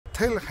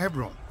Tel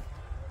Hebron,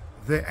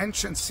 the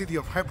ancient city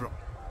of Hebron,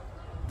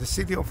 the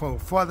city of our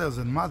fathers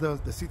and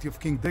mothers, the city of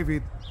King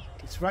David.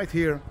 It's right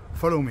here.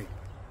 Follow me.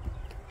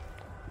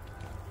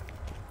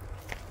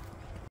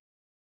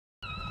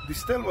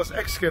 This tell was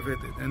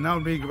excavated and now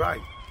being right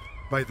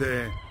by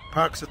the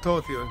Parks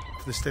Authority of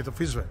the State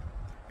of Israel.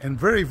 And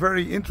very,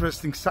 very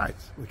interesting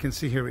sights we can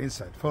see here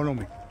inside. Follow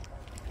me.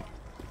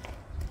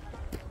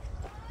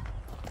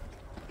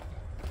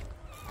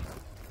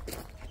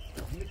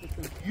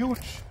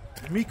 Huge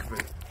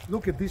mikveh.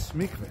 Look at this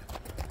mikveh.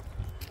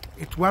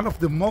 It's one of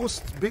the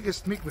most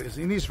biggest mikvehs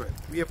in Israel.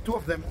 We have two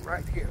of them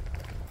right here.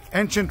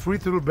 Ancient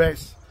ritual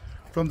base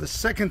from the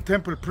Second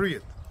Temple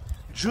period.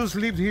 Jews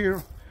lived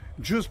here.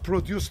 Jews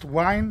produced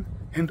wine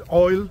and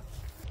oil,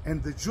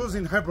 and the Jews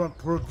in Hebron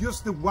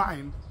produced the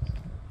wine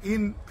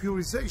in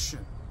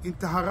purization, in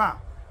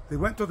tahara. They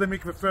went to the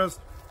mikveh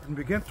first and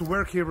began to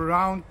work here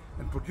around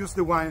and produce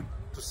the wine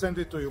to send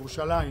it to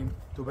Yerushalayim,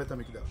 to Beit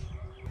HaMikdash.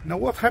 Now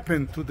what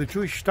happened to the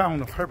Jewish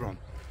town of Hebron?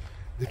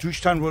 The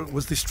Jewish town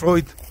was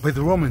destroyed by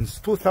the Romans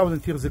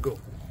 2,000 years ago.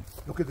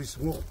 Look at this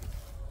wall.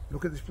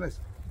 Look at this place.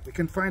 We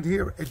can find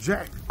here a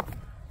jag,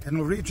 an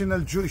original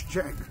Jewish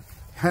jag,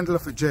 handle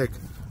of a jag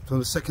from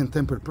the Second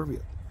Temple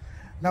period.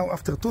 Now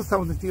after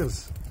 2,000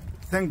 years,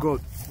 thank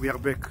God we are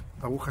back.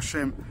 Baruch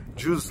Hashem,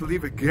 Jews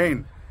live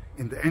again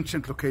in the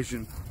ancient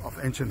location of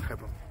ancient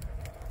Hebron.